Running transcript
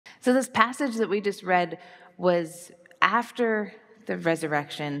So this passage that we just read was after the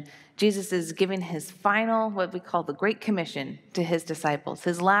resurrection. Jesus is giving his final, what we call the Great Commission, to his disciples,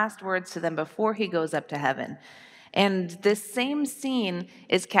 his last words to them before he goes up to heaven. And this same scene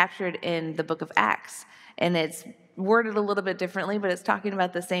is captured in the book of Acts. And it's worded a little bit differently, but it's talking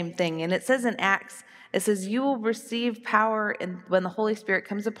about the same thing. And it says in Acts, it says, "You will receive power when the Holy Spirit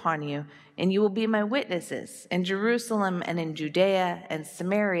comes upon you, and you will be my witnesses in Jerusalem and in Judea and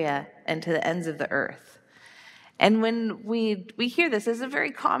Samaria and to the ends of the earth." And when we hear this, it's a very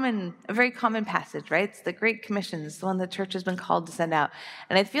common passage, right? It's the Great Commission. It's the one the church has been called to send out.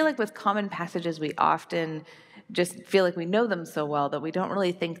 And I feel like with common passages, we often just feel like we know them so well that we don't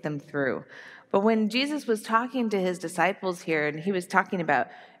really think them through. But when Jesus was talking to his disciples here, and he was talking about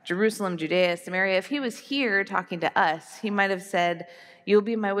Jerusalem, Judea, Samaria, if he was here talking to us, he might have said, "You'll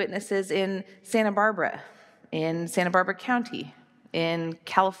be my witnesses in Santa Barbara County, in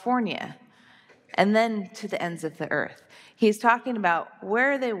California, and then to the ends of the earth." He's talking about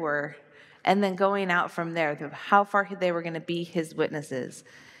where they were and then going out from there, how far they were going to be his witnesses.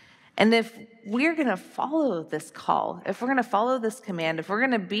 And if we're going to follow this call, if we're going to follow this command, if we're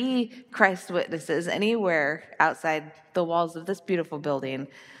going to be Christ's witnesses anywhere outside the walls of this beautiful building,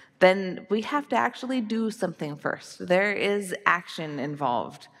 then we have to actually do something first. There is action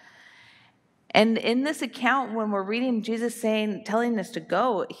involved. And in this account, when we're reading Jesus telling us to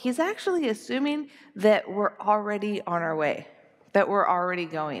go, he's actually assuming that we're already on our way, that we're already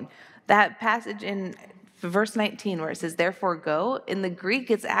going. That passage in verse 19 where it says, "Therefore go," in the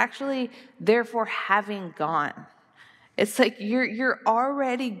Greek, it's actually "therefore having gone." It's like you're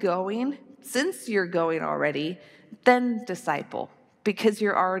already going. Since you're going already, then disciple, because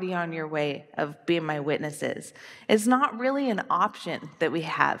you're already on your way of being my witnesses. It's not really an option that we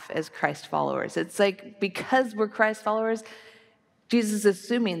have as Christ followers. It's like because we're Christ followers, Jesus is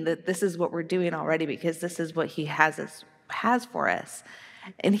assuming that this is what we're doing already because this is what he has for us.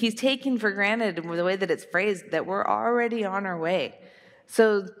 And he's taking for granted the way that it's phrased that we're already on our way.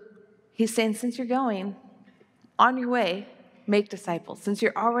 So he's saying, since you're going on your way, make disciples. Since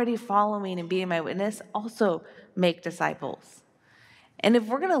you're already following and being my witness, also make disciples. And if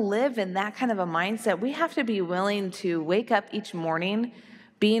we're going to live in that kind of a mindset, we have to be willing to wake up each morning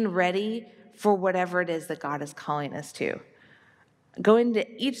being ready for whatever it is that God is calling us to. Go into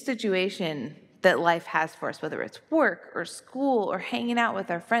each situation that life has for us, whether it's work or school or hanging out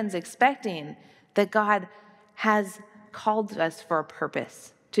with our friends, expecting that God has called us for a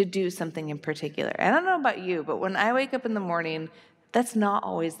purpose to do something in particular. I don't know about you, but when I wake up in the morning, that's not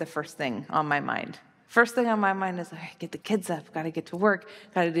always the first thing on my mind. First thing on my mind is, get the kids up, got to get to work,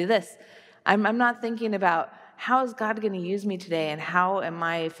 got to do this. I'm not thinking about how is God going to use me today and how am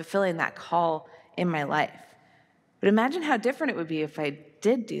I fulfilling that call in my life. But imagine how different it would be if I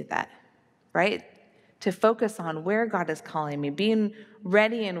did do that, right? To focus on where God is calling me, being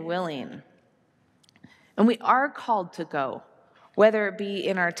ready and willing. And we are called to go, whether it be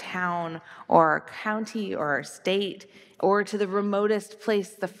in our town or our county or our state or to the remotest place,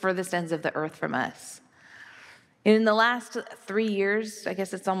 the furthest ends of the earth from us. In the last 3 years, I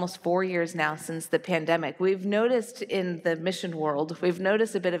guess it's almost 4 years now since the pandemic, we've noticed in the mission world, we've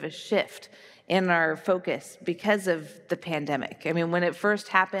noticed a bit of a shift in our focus because of the pandemic. I mean, when it first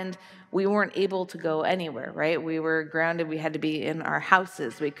happened, we weren't able to go anywhere, right? We were grounded. We had to be in our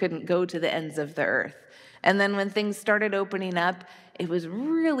houses. We couldn't go to the ends of the earth. And then when things started opening up, it was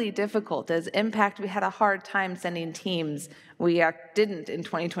really difficult. As Impact, we had a hard time sending teams. We didn't in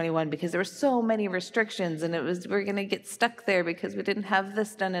 2021 because there were so many restrictions, and we're going to get stuck there because we didn't have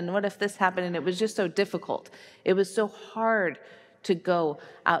this done, and what if this happened? And it was just so difficult. It was so hard to go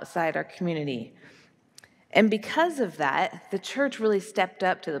outside our community. And because of that, the church really stepped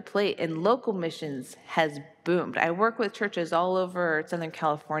up to the plate, and local missions has boomed. I work with churches all over Southern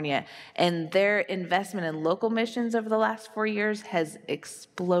California, and their investment in local missions over the last 4 years has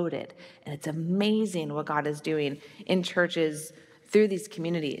exploded. And it's amazing what God is doing in churches through these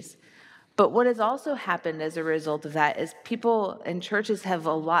communities. But what has also happened as a result of that is people and churches have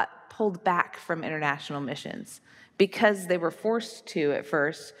a lot pulled back from international missions because they were forced to at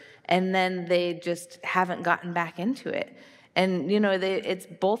first, and then they just haven't gotten back into it. And, it's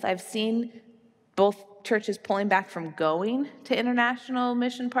both. I've seen both churches pulling back from going to international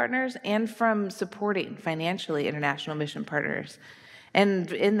mission partners and from supporting financially international mission partners.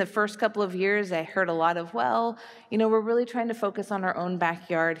 And in the first couple of years, I heard a lot of, we're really trying to focus on our own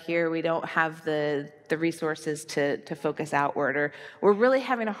backyard here. We don't have the resources to focus outward, or we're really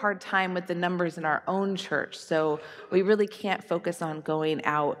having a hard time with the numbers in our own church. So we really can't focus on going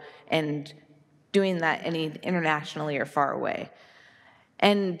out and doing that any internationally or far away.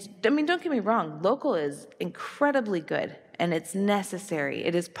 And I mean, don't get me wrong, local is incredibly good and it's necessary.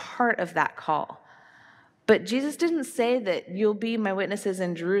 It is part of that call. But Jesus didn't say that you'll be my witnesses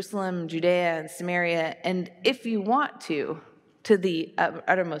in Jerusalem, Judea, and Samaria, and if you want to the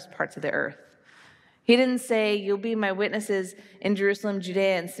uttermost parts of the earth. He didn't say you'll be my witnesses in Jerusalem,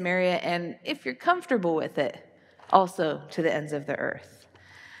 Judea, and Samaria, and if you're comfortable with it, also to the ends of the earth.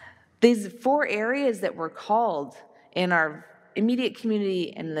 These 4 areas that we're called in our immediate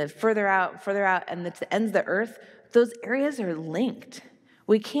community and the further out, and the ends of the earth, those areas are linked.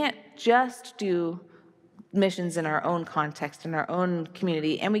 We can't just do missions in our own context, in our own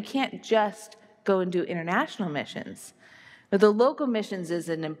community, and we can't just go and do international missions. But the local missions is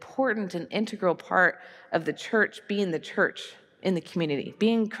an important and integral part of the church being the church in the community,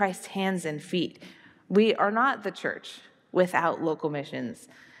 being Christ's hands and feet. We are not the church without local missions.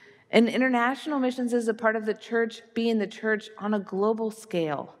 And international missions is a part of the church being the church on a global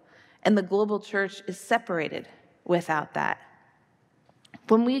scale. And the global church is separated without that.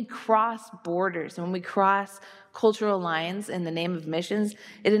 When we cross borders, when we cross cultural lines in the name of missions,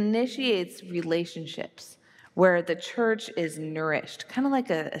 it initiates relationships where the church is nourished, kind of like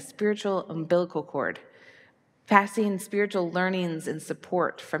a spiritual umbilical cord, passing spiritual learnings and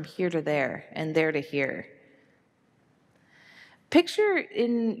support from here to there and there to here. Picture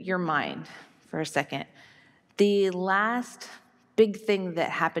in your mind for a second the last big thing that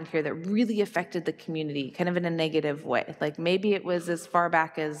happened here that really affected the community, kind of in a negative way. Like maybe it was as far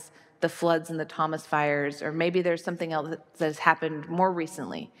back as the floods and the Thomas fires, or maybe there's something else that has happened more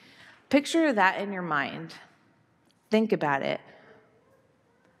recently. Picture that in your mind. Think about it.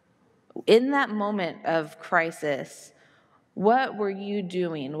 In that moment of crisis, what were you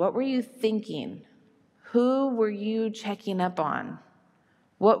doing? What were you thinking? Who were you checking up on?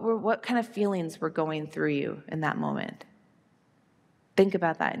 What kind of feelings were going through you in that moment? Think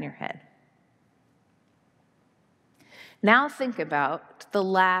about that in your head. Now think about the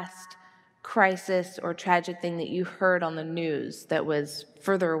last crisis or tragic thing that you heard on the news that was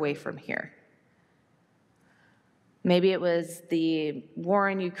further away from here. Maybe it was the war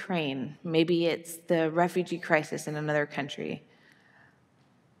in Ukraine. Maybe it's the refugee crisis in another country.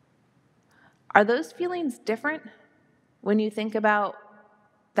 Are those feelings different when you think about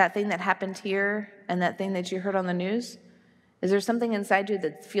that thing that happened here and that thing that you heard on the news? Is there something inside you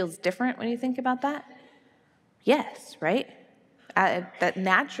that feels different when you think about that? Yes, right? That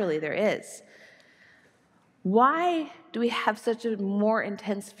naturally there is. Why do we have such a more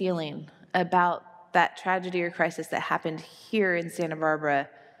intense feeling about that tragedy or crisis that happened here in Santa Barbara?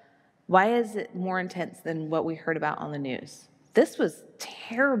 Why is it more intense than what we heard about on the news? This was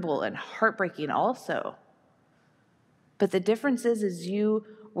terrible and heartbreaking also. But the difference is you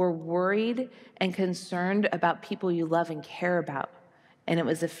were worried and concerned about people you love and care about, and it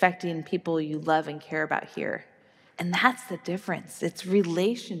was affecting people you love and care about here. And that's the difference. It's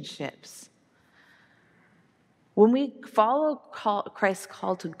relationships. When we follow Christ's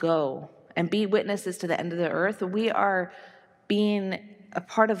call to go and be witnesses to the end of the earth, we are being a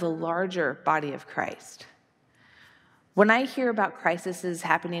part of a larger body of Christ. When I hear about crises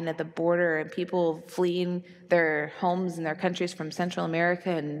happening at the border and people fleeing their homes and their countries from Central America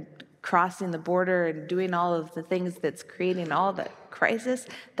and crossing the border and doing all of the things that's creating all the crisis,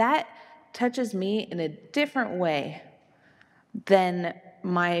 that touches me in a different way than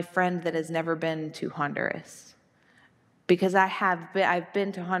my friend that has never been to Honduras. Because I've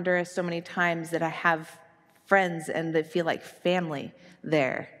been to Honduras so many times that I have friends and they feel like family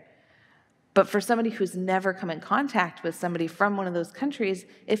there. But for somebody who's never come in contact with somebody from one of those countries,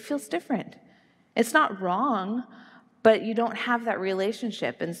 it feels different. It's not wrong, but you don't have that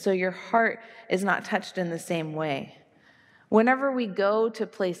relationship, and so your heart is not touched in the same way. Whenever we go to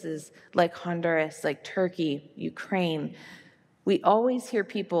places like Honduras, like Turkey, Ukraine, we always hear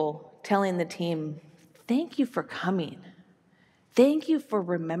people telling the team, "Thank you for coming. Thank you for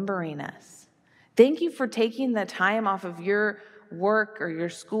remembering us. Thank you for taking the time off of your work or your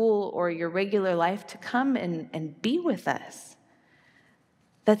school or your regular life to come and be with us."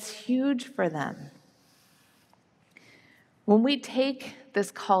 That's huge for them. When we take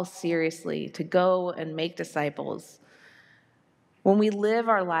this call seriously to go and make disciples, when we live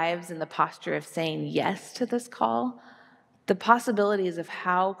our lives in the posture of saying yes to this call, the possibilities of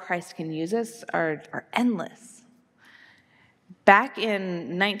how Christ can use us are endless. Back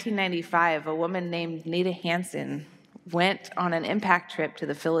in 1995, a woman named Nita Hansen went on an impact trip to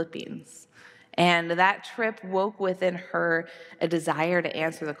the Philippines. And that trip woke within her a desire to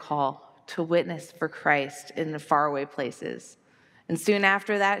answer the call, to witness for Christ in the faraway places. And soon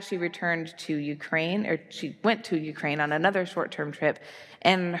after that, she returned to Ukraine, or she went to Ukraine on another short-term trip,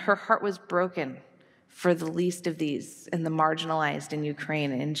 and her heart was broken for the least of these and the marginalized in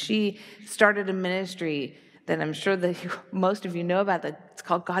Ukraine. And she started a ministry that I'm sure that most of you know about, that it's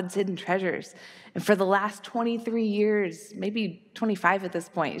called God's Hidden Treasures. And for the last 23 years, maybe 25 at this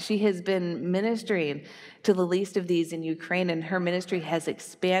point, she has been ministering to the least of these in Ukraine, and her ministry has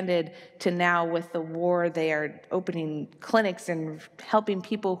expanded to now, with the war, they are opening clinics and helping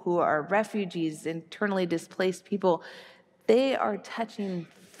people who are refugees, internally displaced people. They are touching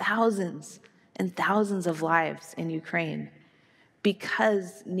thousands and thousands of lives in Ukraine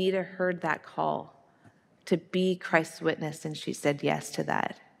because Nita heard that call to be Christ's witness, and she said yes to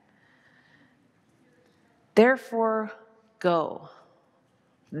that. Therefore, go.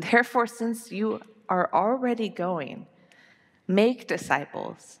 Therefore, since you are already going, make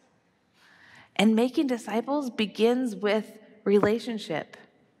disciples. And making disciples begins with relationship.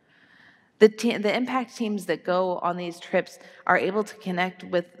 The impact teams that go on these trips are able to connect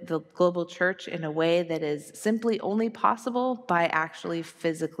with the global church in a way that is simply only possible by actually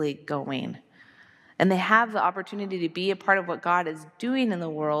physically going. And they have the opportunity to be a part of what God is doing in the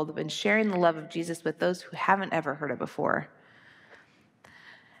world and sharing the love of Jesus with those who haven't ever heard it before.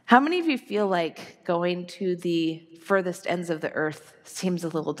 How many of you feel like going to the furthest ends of the earth seems a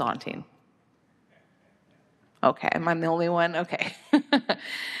little daunting? Okay, am I the only one? Okay.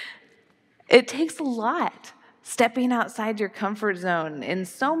 It takes a lot, stepping outside your comfort zone in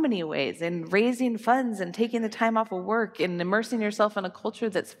so many ways, and raising funds and taking the time off of work and immersing yourself in a culture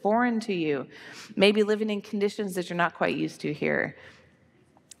that's foreign to you, maybe living in conditions that you're not quite used to here.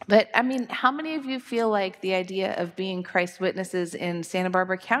 But I mean, how many of you feel like the idea of being Christ's witnesses in Santa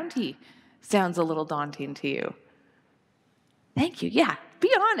Barbara County sounds a little daunting to you? Thank you. Yeah,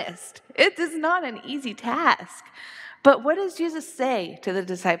 be honest. It is not an easy task. But what does Jesus say to the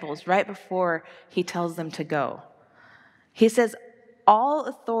disciples right before he tells them to go? He says, all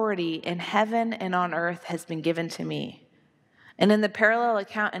authority in heaven and on earth has been given to me. And in the parallel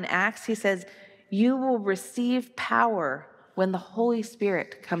account in Acts, he says, you will receive power when the Holy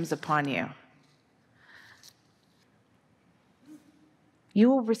Spirit comes upon you. You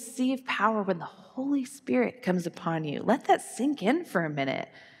will receive power when the Holy Spirit comes upon you. Let that sink in for a minute.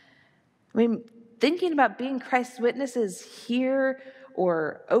 I mean, thinking about being Christ's witnesses here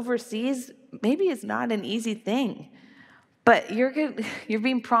or overseas maybe is not an easy thing, but you're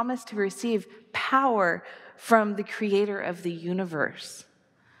being promised to receive power from the creator of the universe.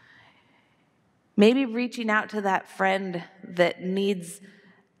 Maybe reaching out to that friend that needs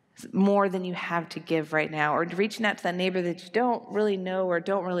more than you have to give right now, or reaching out to that neighbor that you don't really know or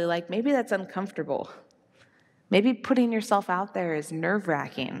don't really like, maybe that's uncomfortable. Maybe putting yourself out there is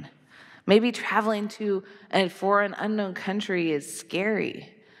nerve-wracking. Maybe traveling to a foreign, unknown country is scary.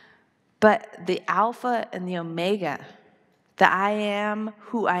 But the Alpha and the Omega, the I am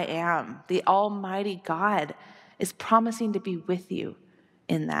who I am, the Almighty God, is promising to be with you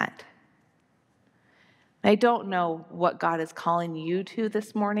in that. I don't know what God is calling you to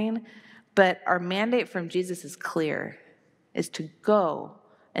this morning, but our mandate from Jesus is clear, is to go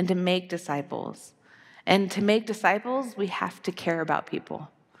and to make disciples. And to make disciples, we have to care about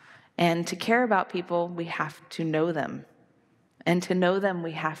people. And to care about people, we have to know them. And to know them,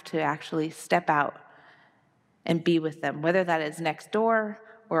 we have to actually step out and be with them, whether that is next door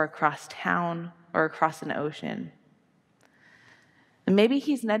or across town or across an ocean. And maybe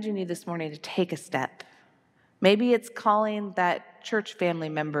he's nudging you this morning to take a step. Maybe it's calling that church family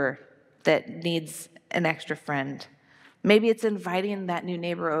member that needs an extra friend. Maybe it's inviting that new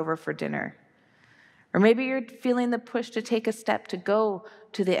neighbor over for dinner. Or maybe you're feeling the push to take a step to go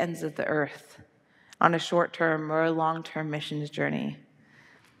to the ends of the earth on a short-term or a long-term missions journey.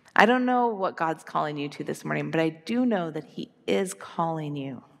 I don't know what God's calling you to this morning, but I do know that he is calling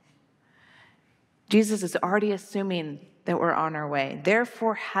you. Jesus is already assuming that we're on our way.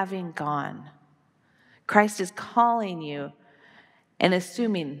 Therefore, having gone, Christ is calling you and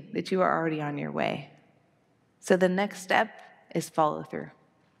assuming that you are already on your way. So the next step is follow through.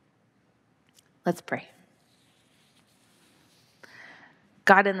 Let's pray.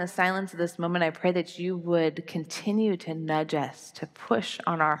 God, in the silence of this moment, I pray that you would continue to nudge us, to push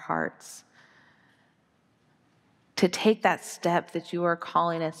on our hearts, to take that step that you are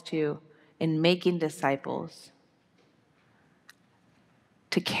calling us to in making disciples,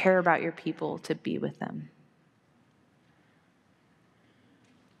 to care about your people, to be with them.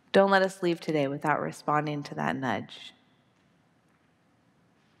 Don't let us leave today without responding to that nudge.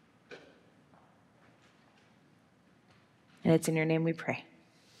 And it's in your name we pray.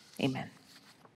 Amen.